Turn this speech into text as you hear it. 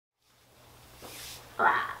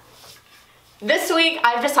This week,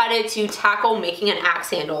 I've decided to tackle making an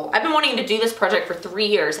axe handle. I've been wanting to do this project for 3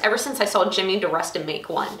 years, ever since I saw Jimmy DeResta make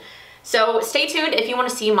one. So stay tuned if you want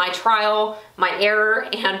to see my trial, my error,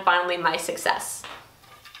 and finally my success.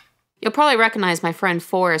 You'll probably recognize my friend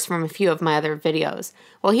Forrest from a few of my other videos.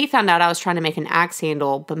 Well, he found out I was trying to make an axe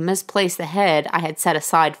handle, but misplaced the head I had set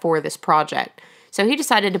aside for this project. So he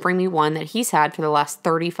decided to bring me one that he's had for the last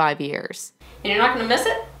 35 years. And you're not going to miss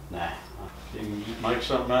it? Nah. You can make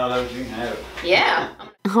something out of it, you can have it. Yeah.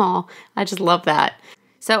 Oh, I just love that.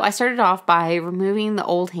 So I started off by removing the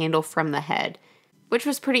old handle from the head, which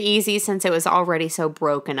was pretty easy since it was already so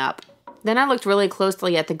broken up. Then I looked really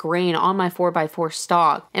closely at the grain on my 4x4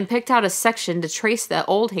 stock and picked out a section to trace the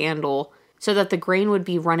old handle so that the grain would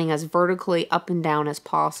be running as vertically up and down as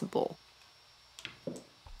possible.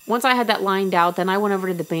 Once I had that lined out, then I went over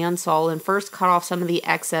to the bandsaw and first cut off some of the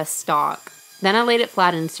excess stock. Then I laid it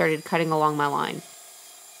flat and started cutting along my line.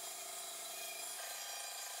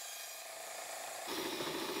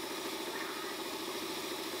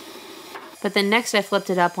 But then next I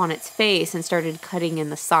flipped it up on its face and started cutting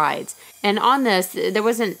in the sides. And on this, there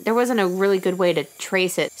wasn't a really good way to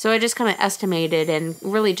trace it, so I just kind of estimated and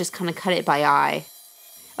really just kind of cut it by eye.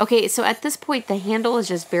 Okay, so at this point the handle is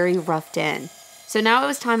just very roughed in. So now it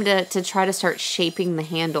was time to try to start shaping the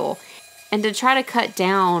handle. And to try to cut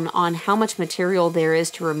down on how much material there is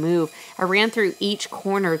to remove, I ran through each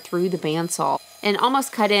corner through the bandsaw and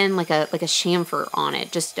almost cut in like a chamfer on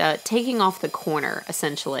it, just taking off the corner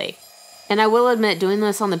essentially. And I will admit, doing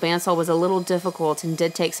this on the bandsaw was a little difficult and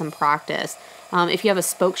did take some practice. If you have a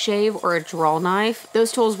spoke shave or a draw knife,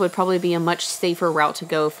 those tools would probably be a much safer route to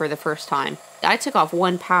go for the first time. I took off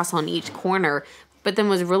one pass on each corner, but then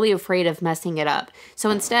was really afraid of messing it up.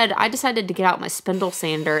 So instead, I decided to get out my spindle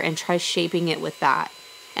sander and try shaping it with that.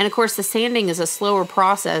 And of course, the sanding is a slower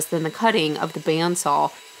process than the cutting of the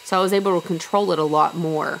bandsaw, so I was able to control it a lot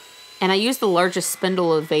more. And I used the largest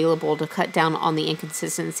spindle available to cut down on the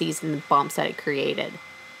inconsistencies and the bumps that it created.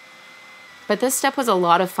 But this step was a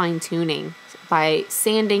lot of fine-tuning, by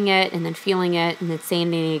sanding it and then feeling it and then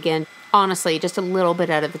sanding it again. Honestly, just a little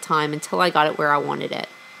bit at a time until I got it where I wanted it.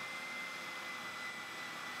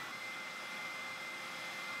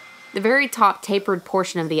 The very top tapered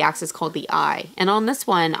portion of the axe is called the eye, and on this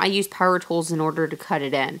one I used power tools in order to cut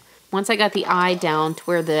it in. Once I got the eye down to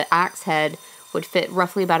where the axe head would fit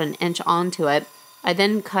roughly about an inch onto it, I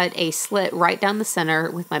then cut a slit right down the center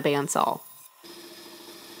with my bandsaw.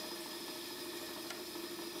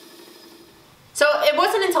 So it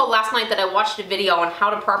wasn't until last night that I watched a video on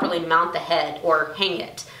how to properly mount the head or hang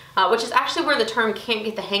it, which is actually where the term "can't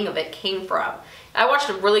get the hang of it" came from. I watched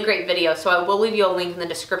a really great video, so I will leave you a link in the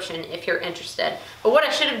description if you're interested. But what I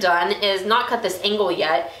should have done is not cut this angle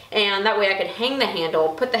yet, and that way I could hang the handle,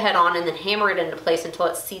 put the head on, and then hammer it into place until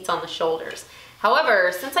it seats on the shoulders.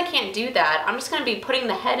 However, since I can't do that, I'm just going to be putting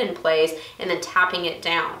the head in place and then tapping it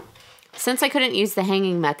down. Since I couldn't use the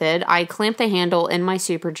hanging method, I clamped the handle in my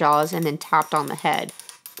super jaws and then tapped on the head.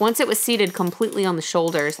 Once it was seated completely on the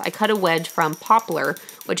shoulders, I cut a wedge from poplar,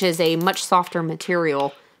 which is a much softer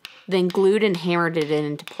material, then glued and hammered it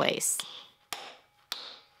into place.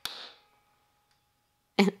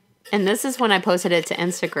 And this is when I posted it to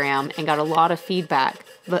Instagram and got a lot of feedback,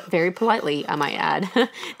 but very politely, I might add,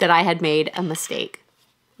 that I had made a mistake.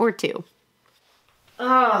 Or two.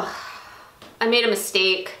 I made a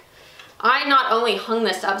mistake. I not only hung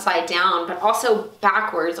this upside down, but also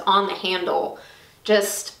backwards on the handle,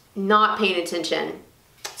 just not paying attention.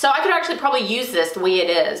 So I could actually probably use this the way it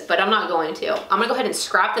is, but I'm not going to. I'm gonna go ahead and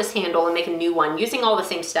scrap this handle and make a new one using all the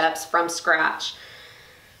same steps from scratch.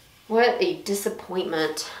 What a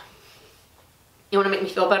disappointment. You wanna make me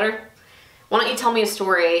feel better? Why don't you tell me a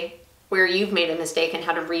story where you've made a mistake and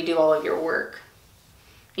had to redo all of your work?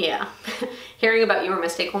 Yeah, hearing about your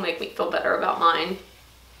mistake will make me feel better about mine.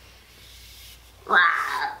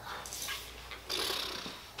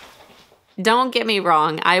 Don't get me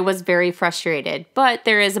wrong, I was very frustrated, but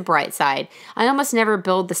there is a bright side. I almost never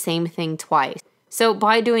build the same thing twice. So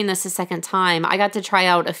by doing this a second time, I got to try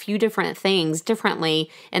out a few different things differently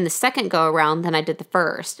in the second go around than I did the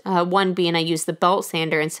first. One being I used the belt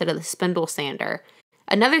sander instead of the spindle sander.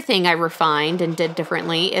 Another thing I refined and did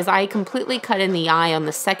differently is I completely cut in the eye on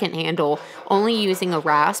the second handle, only using a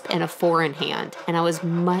rasp and a 4-in hand, and I was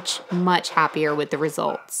much, much happier with the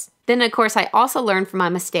results. Then of course I also learned from my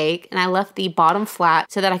mistake and I left the bottom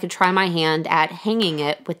flat so that I could try my hand at hanging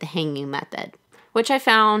it with the hanging method, which I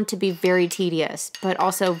found to be very tedious, but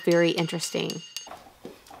also very interesting.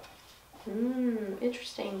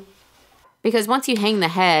 Interesting. Because once you hang the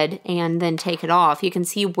head and then take it off, you can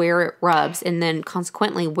see where it rubs and then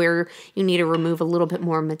consequently where you need to remove a little bit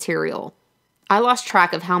more material. I lost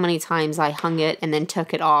track of how many times I hung it and then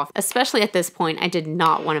took it off. Especially at this point, I did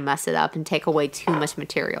not want to mess it up and take away too much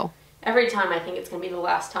material. Every time I think it's going to be the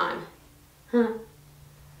last time. Huh.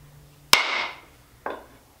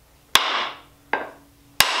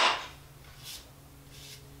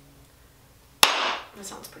 That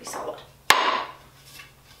sounds pretty solid.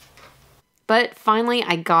 But finally,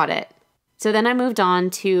 I got it. So then I moved on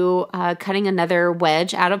to cutting another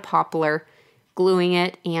wedge out of poplar, gluing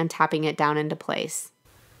it, and tapping it down into place.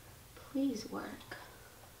 Please work.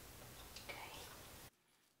 Okay.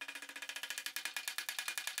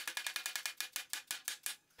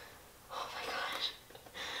 Oh my gosh.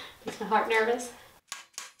 Makes my heart nervous.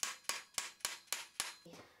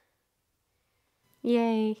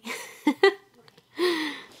 Yay.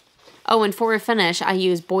 Oh, and for a finish, I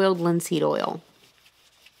use boiled linseed oil.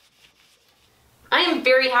 I am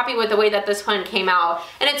very happy with the way that this one came out,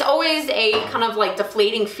 and it's always a kind of like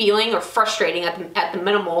deflating feeling, or frustrating at the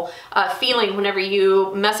minimal feeling whenever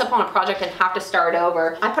you mess up on a project and have to start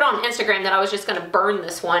over. I put on Instagram that I was just going to burn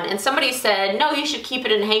this one, and somebody said, no, you should keep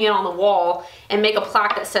it and hang it on the wall and make a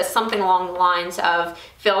plaque that says something along the lines of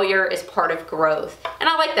failure is part of growth. And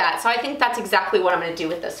I like that, so I think that's exactly what I'm going to do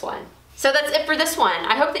with this one. So that's it for this one.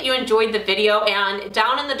 I hope that you enjoyed the video, and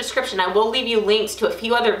down in the description I will leave you links to a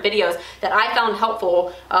few other videos that I found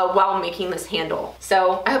helpful while making this handle.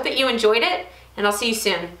 So I hope that you enjoyed it, and I'll see you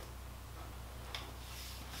soon.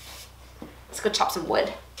 Let's go chop some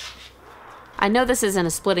wood. I know this isn't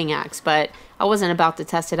a splitting axe, but I wasn't about to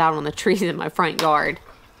test it out on the trees in my front yard.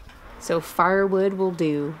 So firewood will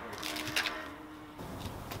do.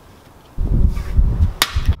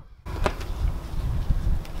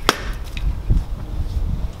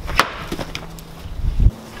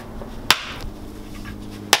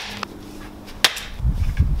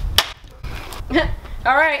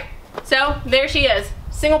 All right, so there she is.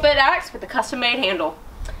 Single bit axe with a custom made handle.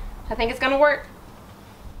 I think it's gonna work.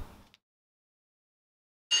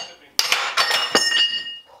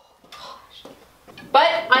 But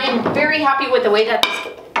I am very happy with the way that this